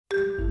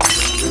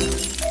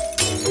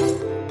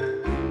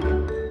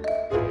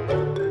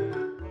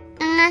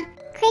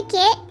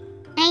Krikut,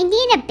 I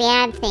did a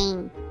bad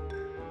thing.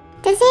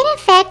 Does it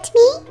affect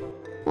me?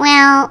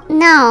 Well,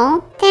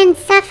 no. Then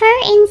suffer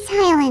in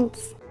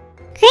silence.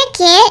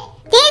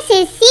 Krikut, this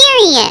is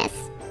serious.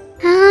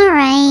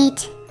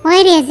 Alright,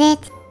 what is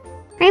it?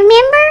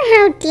 Remember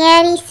how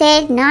Daddy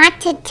said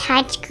not to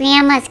touch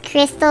Grandma's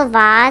crystal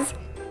vase?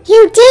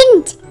 You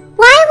didn't!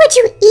 Why would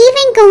you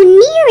even go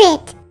near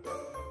it?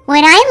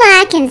 What I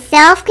lack in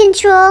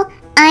self-control,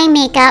 I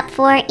make up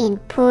for in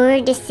poor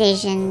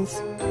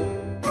decisions.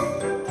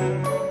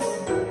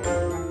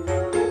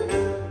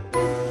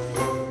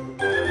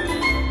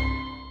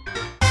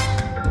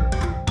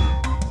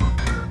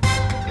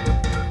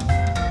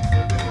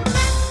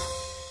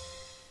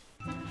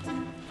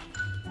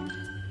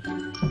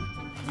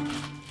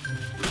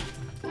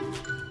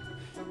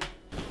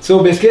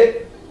 So,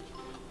 Biscuit,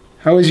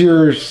 how was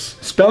your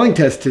spelling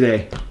test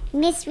today?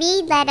 Miss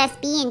Reed let us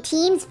be in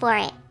teams for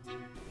it.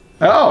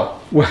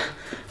 Oh,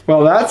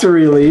 well, that's a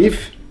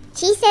relief.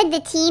 She said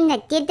the team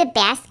that did the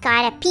best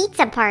got a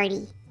pizza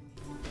party.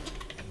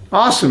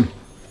 Awesome.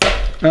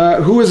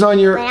 Who was on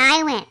your... But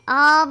I went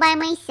all by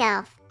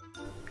myself.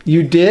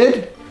 You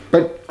did?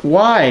 But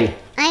why?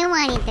 I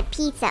wanted the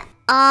pizza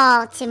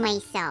all to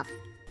myself.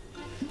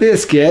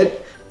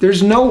 Biscuit,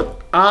 there's no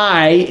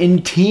I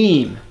in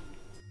team.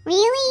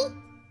 Really?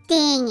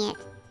 Dang it.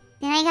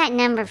 Then I got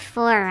number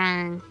 4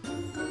 wrong.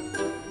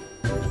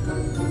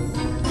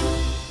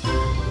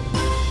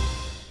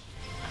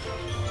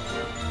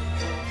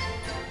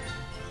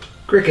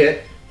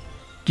 Krikut,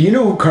 do you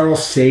know who Carl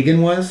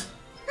Sagan was?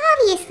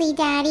 Obviously,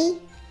 Daddy.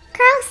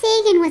 Carl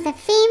Sagan was a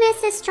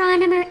famous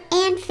astronomer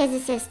and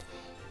physicist,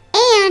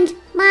 and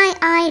my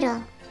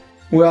idol.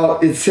 Well,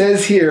 it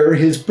says here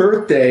his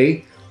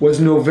birthday was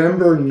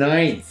November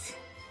 9th.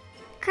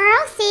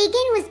 Carl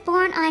Sagan was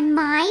born on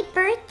my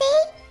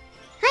birthday?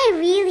 I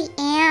really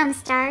am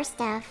star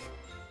stuff.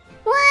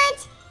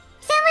 What?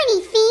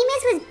 Somebody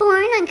famous was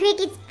born on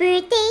Krikut's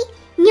birthday?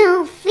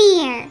 No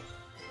fear.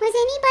 Was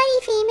anybody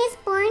famous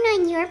born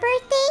on your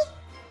birthday?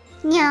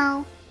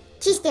 No,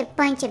 just a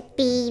bunch of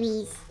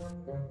babies.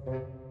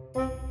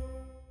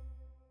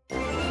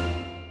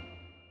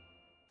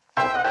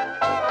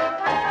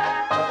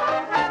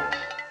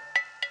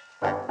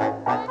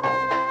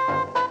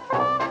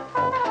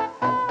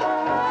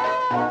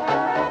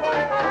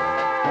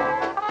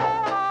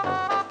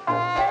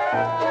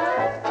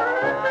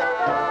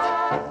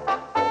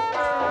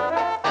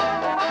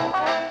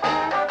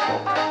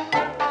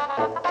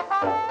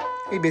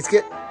 Hey,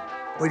 Biscuit,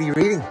 what are you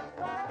reading?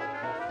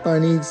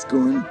 Bunny's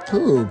going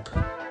poop.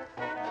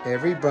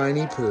 Every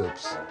bunny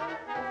poops.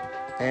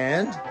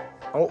 And,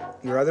 oh,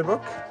 your other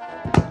book?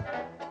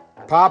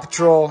 Paw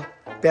Patrol,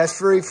 Best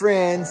Furry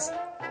Friends.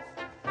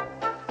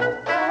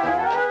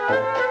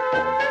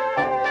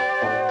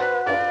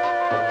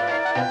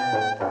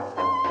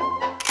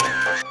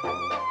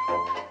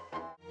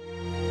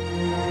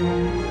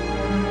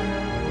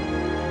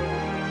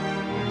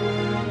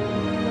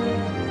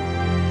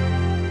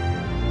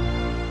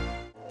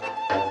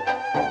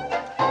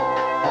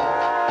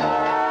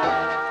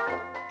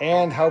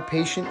 And how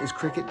patient is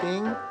Krikut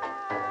being?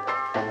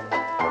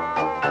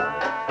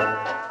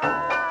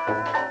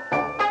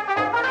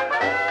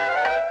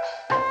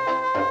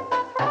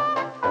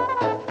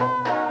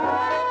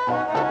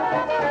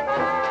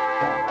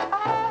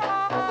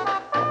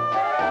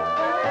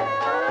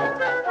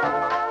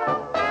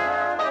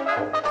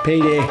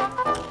 Payday.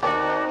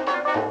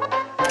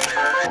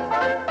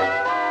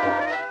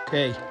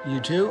 Okay, you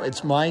two,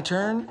 it's my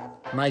turn.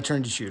 My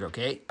turn to shoot,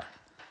 okay?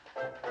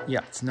 Yeah,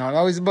 it's not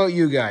always about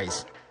you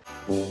guys.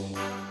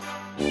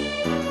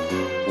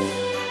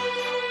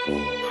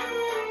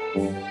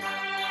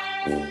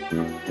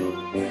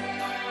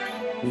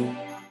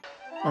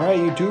 All right,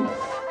 you two,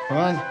 come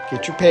on,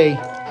 get your pay.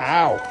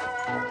 Ow.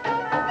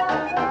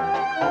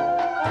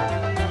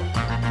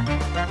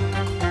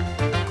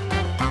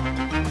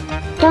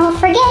 Don't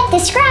forget to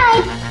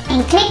subscribe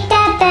and click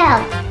that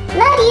bell.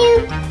 Love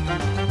you!